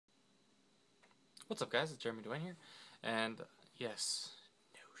What's up, guys? It's Jeremy Dwayne here, and yes,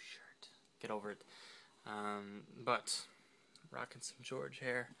 no shirt. Get over it. But rocking some George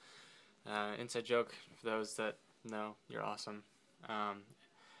hair. Inside joke for those that know. You're awesome. Um,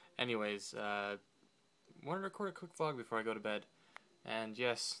 anyways, wanted to record a quick vlog before I go to bed, and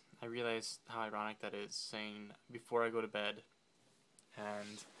yes, I realize how ironic that is, saying before I go to bed,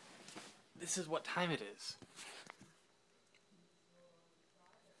 and this is what time it is.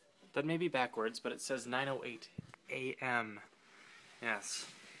 That may be backwards, but it says 9:08 a.m. Yes.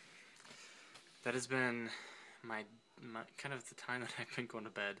 That has been my kind of the time that I've been going to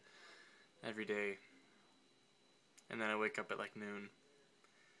bed every day. And then I wake up at like noon.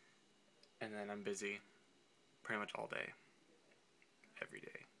 And then I'm busy pretty much all day. Every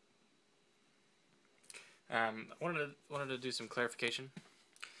day. I wanted to do some clarification.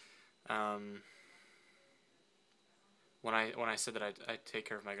 When I said that I take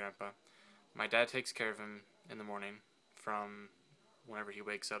care of my grandpa, my dad takes care of him in the morning from whenever he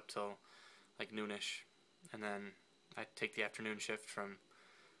wakes up till like noonish, and then I take the afternoon shift from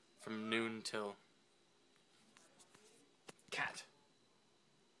noon till cat.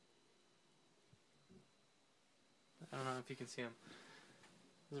 I don't know if you can see him.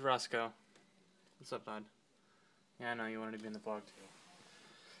 This is Roscoe. What's up, bud? Yeah, I know you wanted to be in the vlog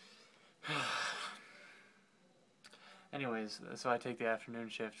too. Anyways, so I take the afternoon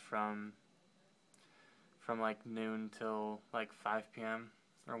shift from like noon till like 5 p.m.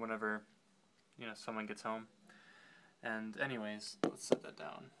 or whenever, someone gets home. And anyways, let's set that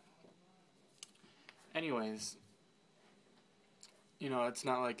down. Anyways, it's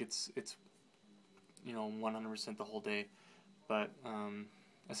not like it's 100% the whole day, but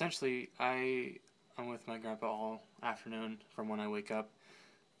essentially I'm with my grandpa all afternoon from when I wake up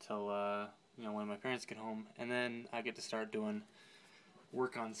till when my parents get home, and then I get to start doing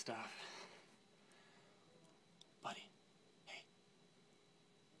work on stuff. Buddy, hey,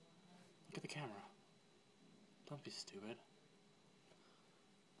 look at the camera. Don't be stupid.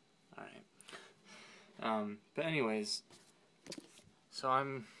 Alright. But anyways, so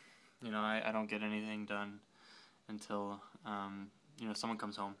I'm, I don't get anything done until, someone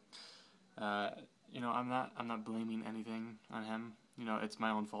comes home. I'm not blaming anything on him. It's my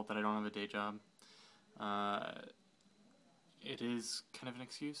own fault that I don't have a day job. It is kind of an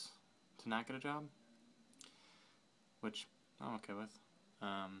excuse to not get a job, which I'm okay with.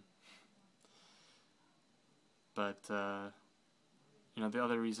 But the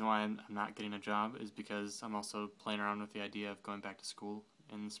other reason why I'm not getting a job is because I'm also playing around with the idea of going back to school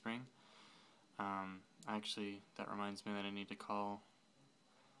in the spring. Actually, that reminds me that I need to call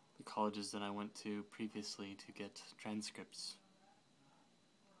the colleges that I went to previously to get transcripts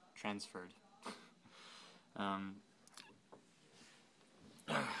transferred.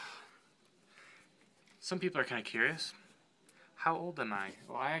 Some people are kind of curious. How old am I?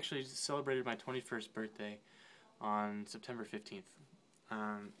 Well, I actually celebrated my 21st birthday on September 15th.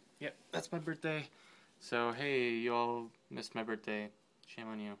 Yep, that's my birthday. So, hey, you all missed my birthday. Shame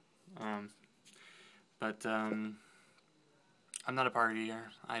on you. But I'm not a partier.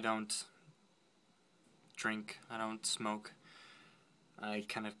 I don't drink. I don't smoke. I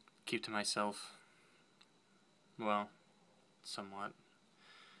kind of keep to myself. Well, somewhat.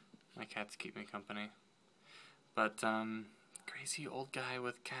 My cats keep me company. But, crazy old guy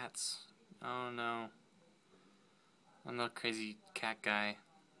with cats. Oh no. I'm not a crazy cat guy.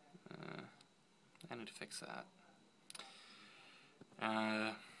 I need to fix that.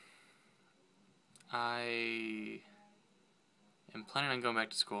 I am planning on going back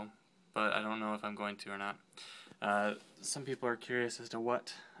to school, but I don't know if I'm going to or not. Some people are curious as to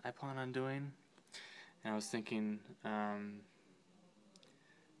what I plan on doing, and I was thinking of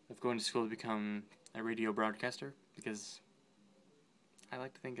going to school to become a radio broadcaster, because I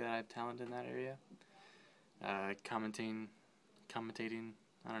like to think that I have talent in that area. Commentating,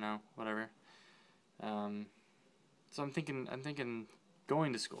 I don't know, whatever. So I'm thinking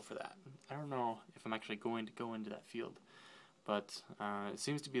going to school for that. I don't know if I'm actually going to go into that field, but it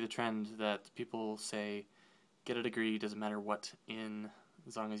seems to be the trend that people say, get a degree, doesn't matter what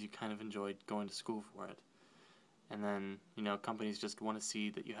as long as you kind of enjoyed going to school for it. And then, companies just want to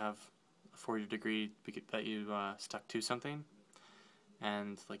see that you have a 4-year degree, that you stuck to something,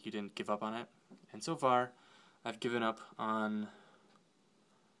 and like you didn't give up on it. And so far, I've given up on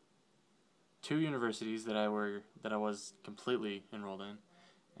 2 universities that I was completely enrolled in,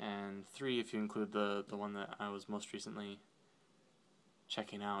 and 3 if you include the one that I was most recently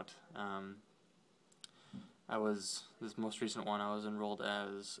checking out. This most recent one, I was enrolled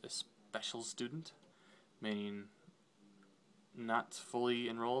as a special student, meaning not fully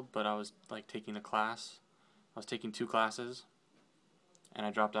enrolled, but I was like taking a class. I was taking 2 classes, and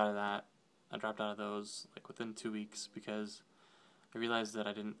I dropped out of that. I dropped out of those like within 2 weeks because I realized that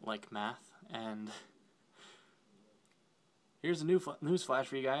I didn't like math. And here's a news flash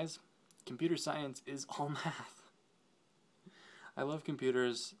for you guys: computer science is all math. I love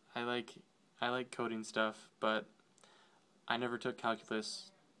computers. I like coding stuff, but I never took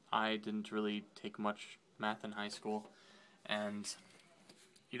calculus. I didn't really take much math in high school, and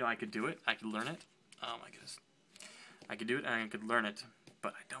I could do it. I could learn it. Oh my goodness, I could do it and I could learn it,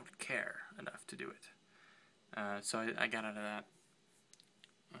 but I don't care enough to do it. So I got out of that.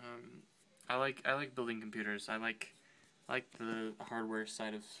 I like building computers. I like the hardware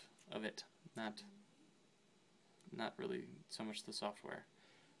side of it, not really so much the software.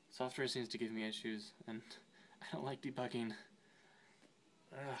 Software seems to give me issues, and I don't like debugging.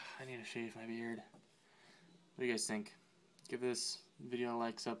 I need to shave my beard. What do you guys think? Give this video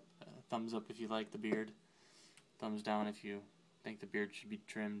a thumbs up if you like the beard. Thumbs down if you think the beard should be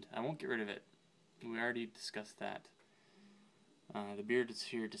trimmed. I won't get rid of it. We already discussed that. The beard is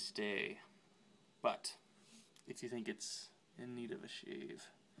here to stay. But if you think it's in need of a shave,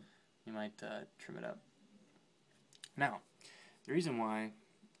 you might trim it up. Now, the reason why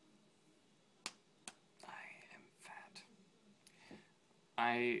I am fat,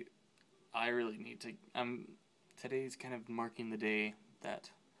 I really need to. Today's kind of marking the day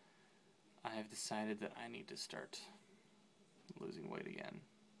that I have decided that I need to start losing weight again.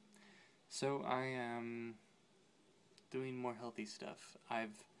 So I am doing more healthy stuff.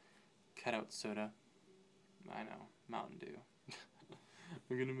 I've cut out soda. I know, Mountain Dew.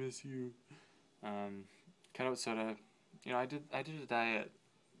 I'm gonna miss you. Cut out soda. I did a diet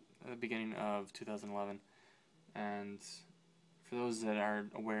at the beginning of 2011, and for those that are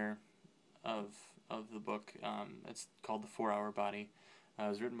aware of the book, it's called The 4-Hour Body. It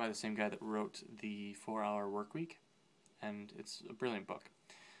was written by the same guy that wrote The 4-Hour Workweek, and it's a brilliant book.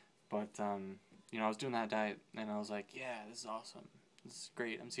 But I was doing that diet, and I was like, yeah, this is awesome. This is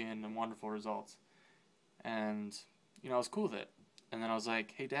great. I'm seeing wonderful results. And, I was cool with it. And then I was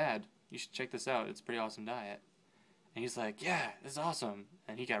like, hey, Dad, you should check this out. It's a pretty awesome diet. And he's like, yeah, this is awesome.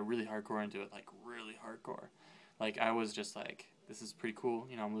 And he got really hardcore into it, like really hardcore. Like, I was just like, this is pretty cool.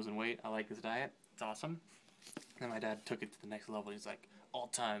 I'm losing weight. I like this diet. It's awesome. And then my dad took it to the next level. He's like, all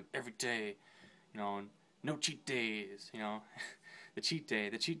time, every day, no cheat days, The cheat day.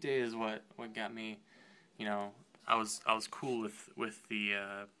 The cheat day is what got me, I was cool with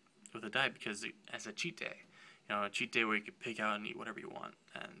the diet because as a cheat day, a cheat day where you could pick out and eat whatever you want,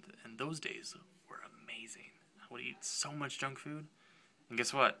 and those days were amazing. I would eat so much junk food, and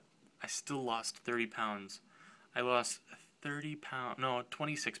guess what? I still lost 30 pounds. I lost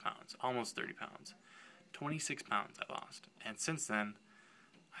 26 pounds, almost 30 pounds. 26 pounds I lost, and since then,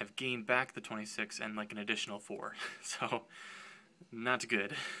 I've gained back the 26 and like an additional 4, so not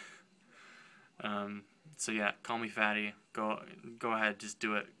good. So yeah, call me fatty. Go ahead, just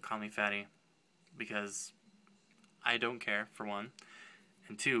do it. Call me fatty, because I don't care, for one,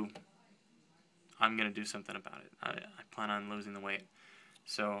 and 2, I'm gonna do something about it. I plan on losing the weight.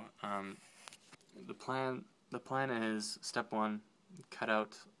 So the plan is, step 1, cut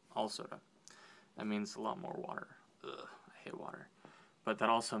out all soda. That means a lot more water. Ugh, I hate water. But that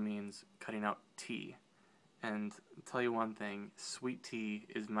also means cutting out tea. And I'll tell you one thing, sweet tea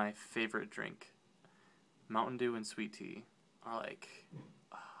is my favorite drink. Mountain Dew and sweet tea are like,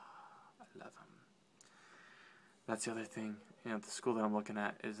 I love them. That's the other thing. The school that I'm looking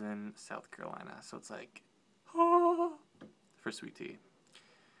at is in South Carolina, so it's like, for sweet tea.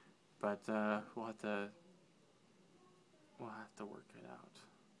 But we'll have to work it out.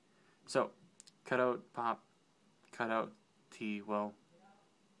 So, cut out pop, cut out tea. Well,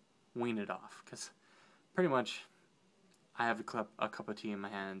 wean it off, because pretty much I have a cup of tea in my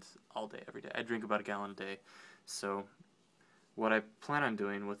hand all day, every day. I drink about a gallon a day. So what I plan on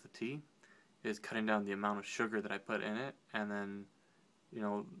doing with the tea is cutting down the amount of sugar that I put in it, and then,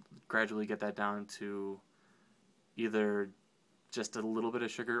 gradually get that down to either just a little bit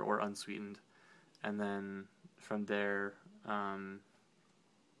of sugar or unsweetened. And then from there,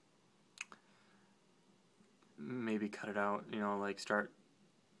 maybe cut it out, start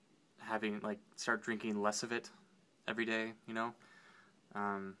drinking less of it every day,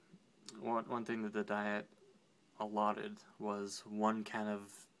 One thing that the diet allotted was 1 can of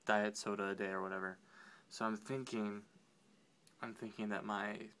diet soda a day or whatever. So I'm thinking that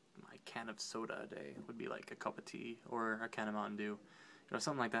my can of soda a day would be like a cup of tea or a can of Mountain Dew,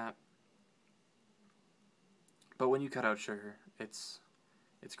 something like that. But when you cut out sugar, it's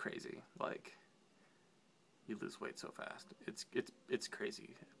crazy. Like, you lose weight so fast. It's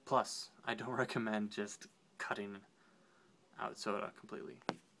crazy. Plus, I don't recommend just cutting out soda completely.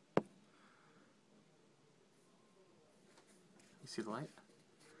 You see the light?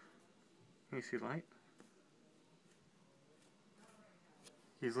 You see the light?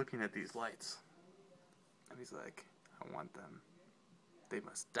 He's looking at these lights, and he's like, I want them. They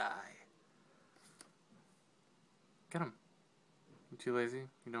must die. Get him. You too lazy?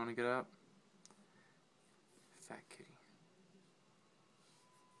 You don't want to get up? Fat kitty.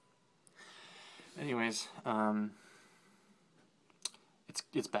 Anyways,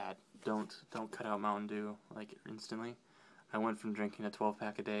 it's bad. Don't cut out Mountain Dew like instantly. I went from drinking a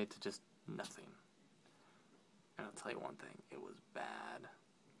 12-pack a day to just nothing. And I'll tell you one thing, it was bad.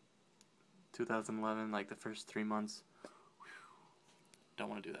 2011, like the first 3 months, don't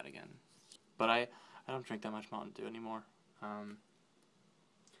want to do that again. But I don't drink that much Mountain Dew anymore.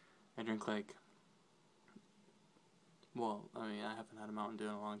 I drink like, well, I mean, I haven't had a Mountain Dew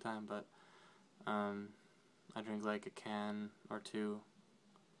in a long time, but I drink like a can or two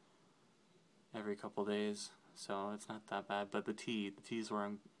every couple days, so it's not that bad. But the tea's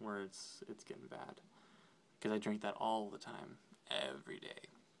where it's getting bad, because I drink that all the time, every day.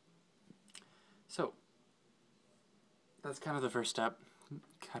 So that's kind of the first step.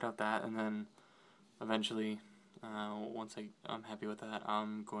 Cut out that, and then eventually, once I'm happy with that,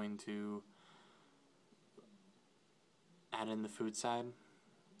 I'm going to add in the food side,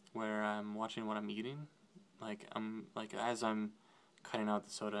 where I'm watching what I'm eating. As I'm cutting out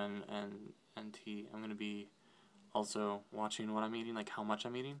the soda and tea, I'm gonna be also watching what I'm eating, like how much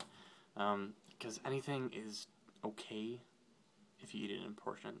I'm eating, because anything is okay if you eat it in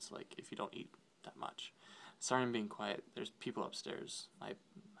portions. Like if you don't eat that much. Sorry, I'm being quiet. There's people upstairs. My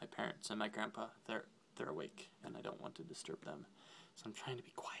parents and my grandpa. They're awake, and I don't want to disturb them, so I'm trying to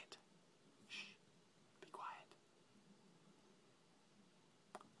be quiet. Shh, be quiet.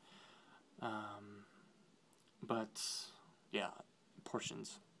 But yeah,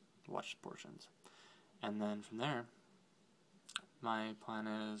 portions. Watch the portions, and then from there, my plan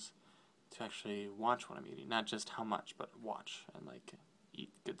is to actually watch what I'm eating, not just how much, but watch and like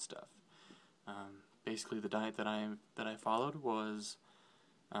eat good stuff. Basically, the diet that I followed was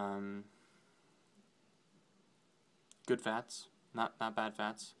good fats, not bad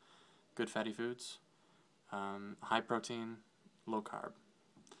fats, good fatty foods, high protein, low carb.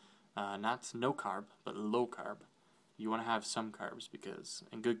 Not no carb, but low carb. You want to have some carbs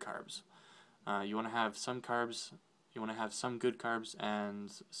and good carbs. You want to have some carbs. You want to have some good carbs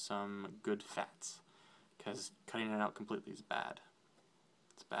and some good fats, because cutting it out completely is bad.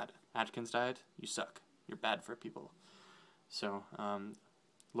 It's bad. Atkins diet, you suck. You're bad for people. So,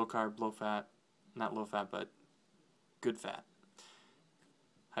 low carb, low fat, not low fat, but good fat,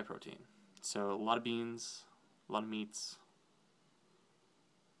 high protein. So a lot of beans, a lot of meats.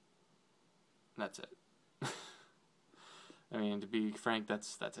 That's it. I mean, to be frank,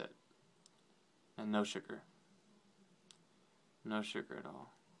 that's it. And no sugar. No sugar at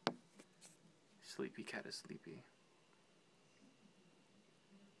all. Sleepy cat is sleepy.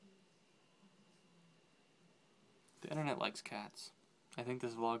 The internet likes cats. I think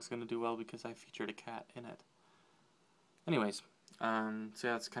this vlog's gonna do well because I featured a cat in it. Anyways, so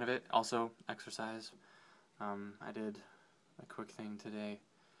yeah, that's kind of it. Also, exercise. I did a quick thing today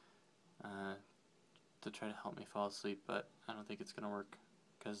to try to help me fall asleep, but I don't think it's gonna work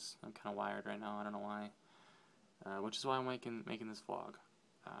because I'm kind of wired right now. I don't know why. Which is why I'm making this vlog.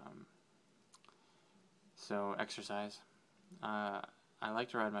 So exercise. I like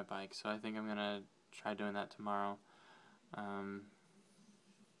to ride my bike, so I think I'm gonna try doing that tomorrow.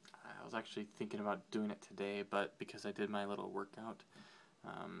 I was actually thinking about doing it today, but because I did my little workout,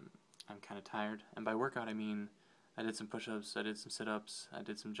 I'm kind of tired. And by workout, I mean I did some push-ups, I did some sit-ups, I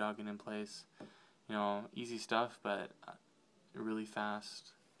did some jogging in place. You know, easy stuff, but really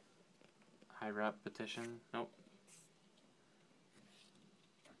fast, high repetition. Nope.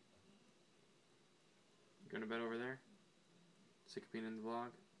 You're going to bed over there? Sick of being in the vlog?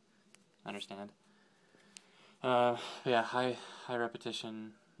 I understand. Yeah, high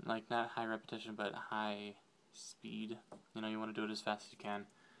repetition, like not high repetition, but high speed. You know, you want to do it as fast as you can,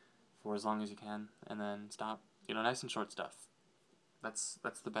 for as long as you can, and then stop. You know, nice and short stuff. That's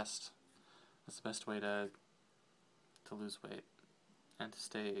the best. That's the best way to lose weight and to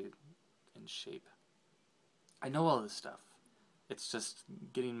stay in shape. I know all this stuff. It's just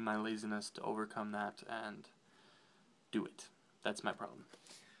getting my laziness to overcome that and do it. That's my problem.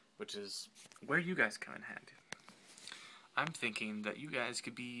 Which is where you guys come in handy. I'm thinking that you guys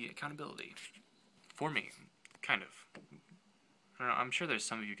could be accountability for me, kind of. I don't know, I'm sure there's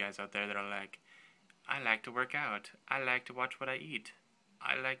some of you guys out there that are like, I like to work out. I like to watch what I eat.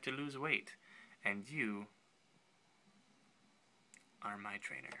 I like to lose weight. And you are my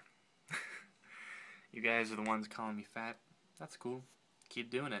trainer. You guys are the ones calling me fat. That's cool. Keep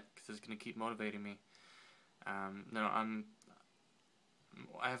doing it, because it's going to keep motivating me. No,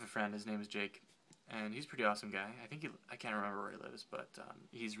 I have a friend, his name is Jake, and he's a pretty awesome guy. I can't remember where he lives, but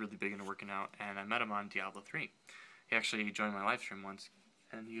he's really big into working out, and I met him on Diablo 3. He actually joined my live stream once,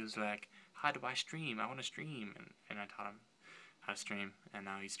 and he was like, how do I stream? I want to stream, and I taught him how to stream, and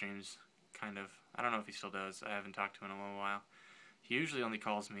now he streams, kind of. I don't know if he still does. I haven't talked to him in a little while. He usually only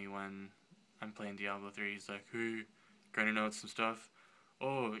calls me when I'm playing Diablo 3. He's like, hey, grinding out some stuff.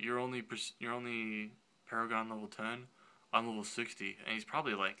 Oh, you're only Paragon level 10? I'm level 60. And he's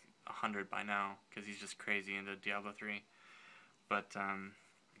probably like 100 by now, because he's just crazy into Diablo 3. But,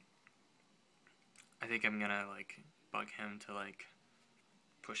 I think I'm gonna, like, bug him to, like,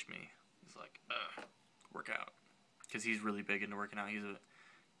 push me. He's like, work out. Because he's really big into working out. He's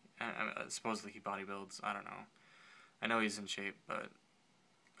supposedly he bodybuilds. I don't know. I know he's in shape, but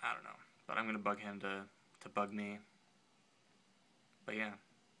I don't know. But I'm gonna bug him to bug me. But yeah,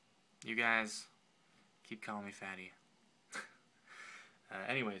 you guys keep calling me fatty.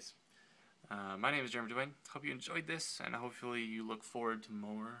 Anyways, my name is Jeremy Dwayne. Hope you enjoyed this, and hopefully you look forward to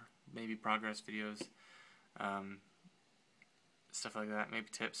more, maybe progress videos, stuff like that, maybe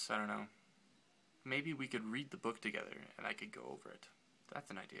tips, I don't know. Maybe we could read the book together, and I could go over it. That's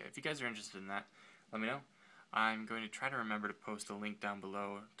an idea. If you guys are interested in that, let me know. I'm going to try to remember to post a link down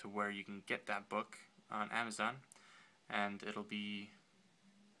below to where you can get that book on Amazon, and it'll be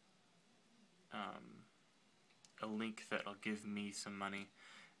a link that'll give me some money.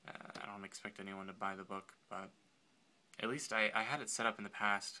 I don't expect anyone to buy the book, but at least I had it set up in the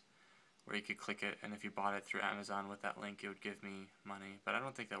past where you could click it, and if you bought it through Amazon with that link, it would give me money, but I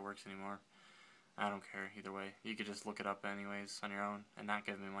don't think that works anymore. I don't care either way. You could just look it up anyways on your own and not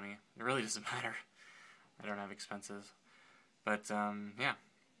give me money. It really doesn't matter. I don't have expenses. But, yeah.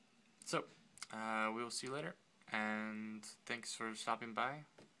 So, we will see you later, and thanks for stopping by.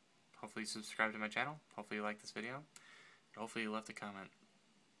 Hopefully you subscribe to my channel. Hopefully you like this video. And hopefully you left a comment.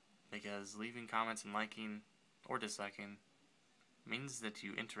 Because leaving comments and liking or disliking means that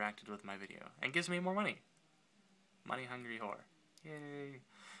you interacted with my video and gives me more money. Money hungry whore. Yay.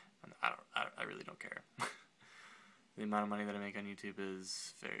 And I really don't care. The amount of money that I make on YouTube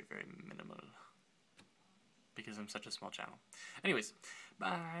is very, very minimal. Because I'm such a small channel. Anyways,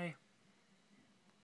 bye.